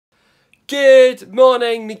Good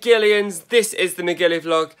morning, McGillians. This is the McGilly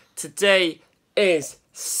vlog. Today is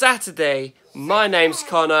Saturday. My name's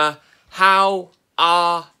Connor. How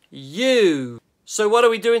are you? So what are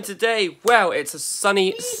we doing today? Well, it's a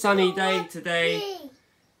sunny day today.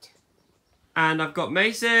 And I've got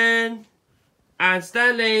Mason and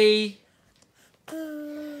Stanley.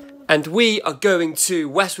 And we are going to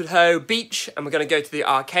Westwood Ho Beach and we're going to go to the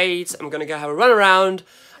arcades and we're going to go have a run around.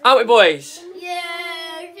 Aren't we, boys? Yeah.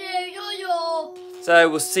 So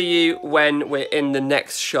we'll see you when we're in the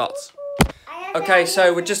next shot. Okay,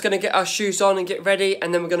 so we're just going to get our shoes on and get ready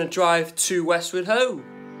and then we're going to drive to Westwood Ho.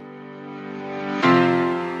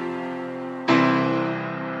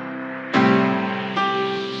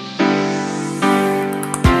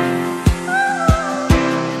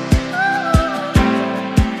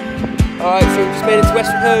 Alright, so we've just made it to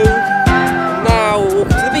Westwood Ho and now we're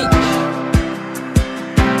walking to the beach.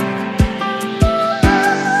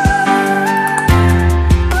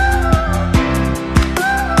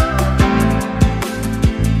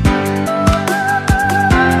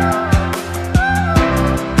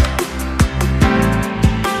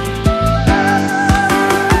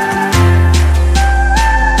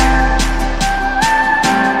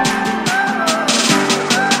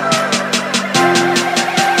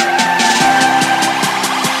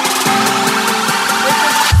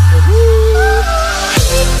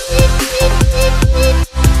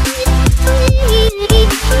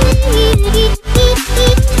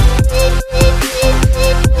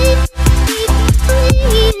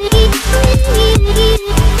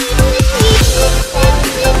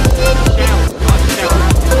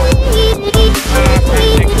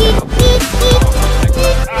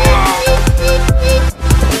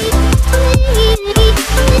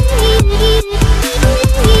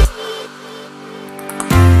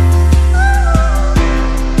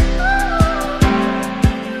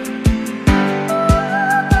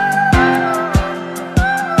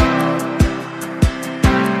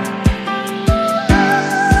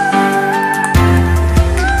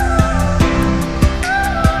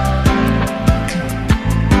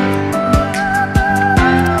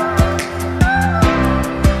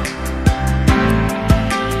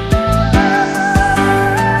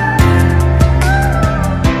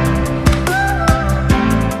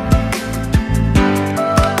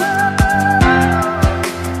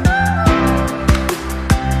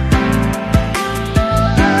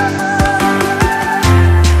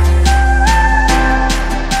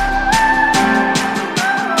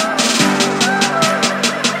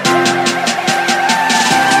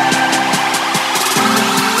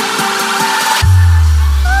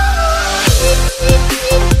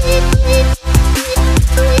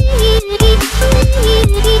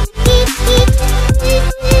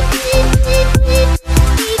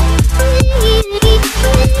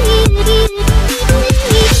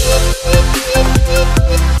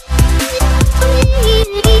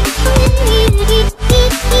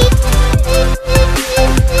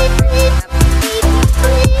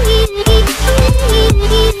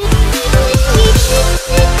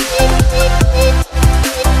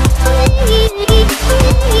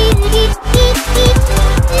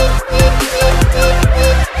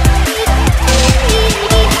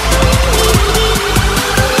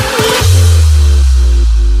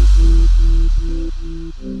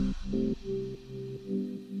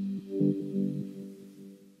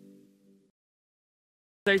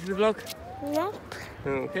 Stay to the vlog? No.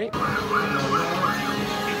 Okay.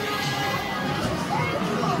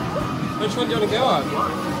 Which one do you want to go on?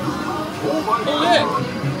 Hey,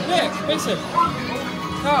 look, Mason.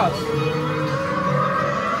 Cars.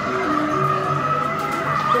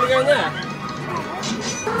 You want to go in there?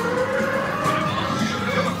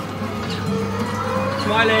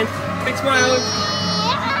 Smiling. Big smile.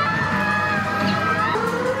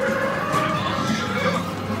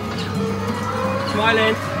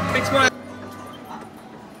 Smiling. Big smile.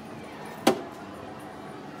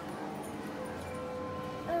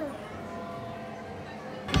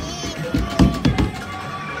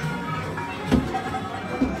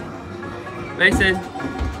 Mason.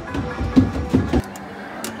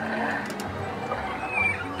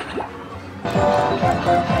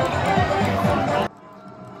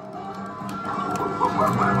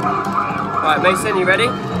 Right, Mason, you ready?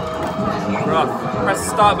 We're off. Press the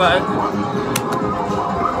start button.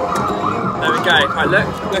 There we go. Right,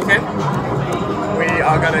 look here. We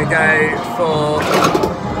are going to go for...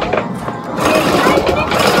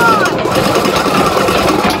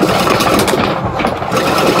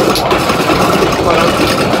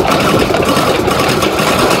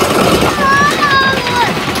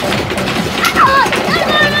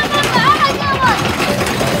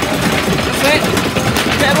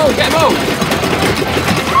 all, get them all.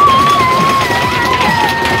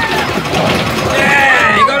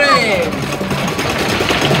 Yeah, you got it.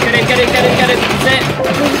 Get in. That's it.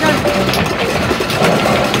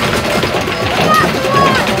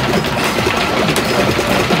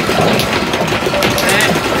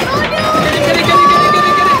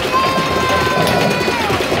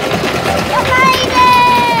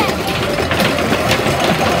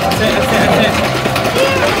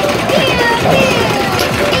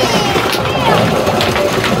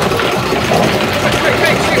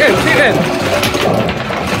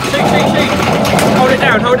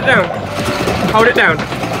 Hold it down.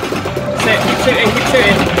 That's it. Keep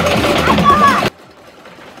shooting.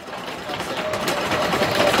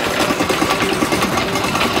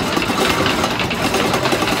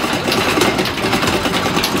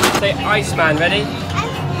 Say Iceman, ready?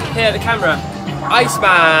 Here, the camera.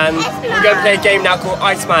 Iceman. We're going to play a game now called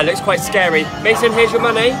Iceman. Looks quite scary. Mason, here's your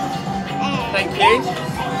money. Thank you.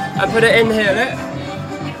 And put it in here, look.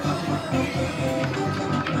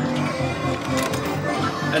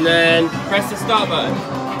 And then press the start button.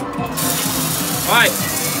 Right,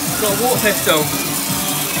 got a water pistol.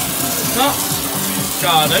 Top,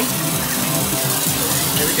 garden.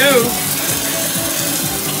 Here we go.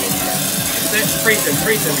 That's it, freezing.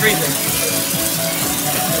 Freeze.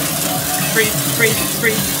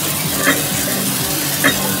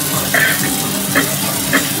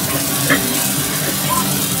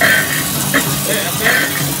 That's it.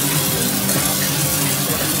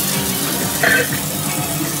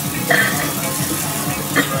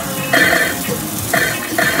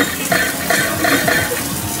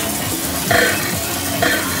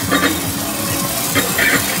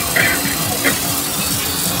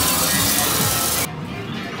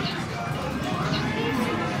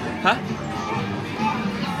 Huh?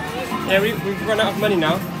 Yeah, we've run out of money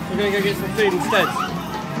now. We're going to go get some food instead.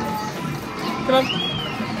 Come on.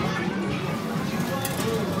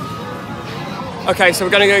 Okay, so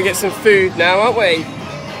we're going to go get some food now, aren't we?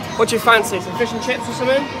 What do you fancy? Some fish and chips or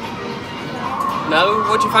something? No?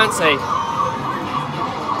 What do you fancy?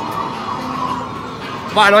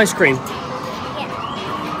 Buy an ice cream.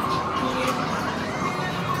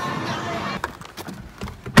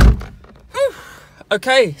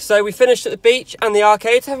 Okay, so we finished at the beach and the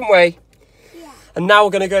arcades, haven't we? Yeah. And now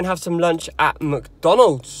we're going to go and have some lunch at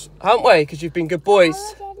McDonald's, haven't we? Because you've been good boys.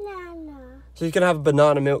 So you're going to have a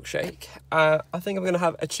banana milkshake. I think I'm going to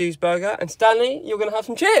have a cheeseburger. And Stanley, you're going to have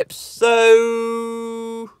some chips.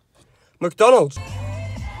 So, McDonald's.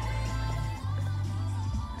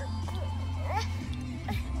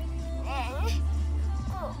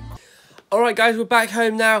 Alright guys, we're back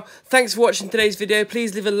home now. Thanks for watching today's video.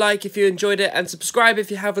 Please leave a like if you enjoyed it and subscribe if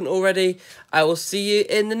you haven't already. I will see you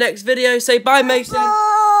in the next video. Say bye, Mason.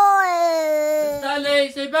 Bye.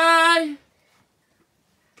 Stanley, say bye.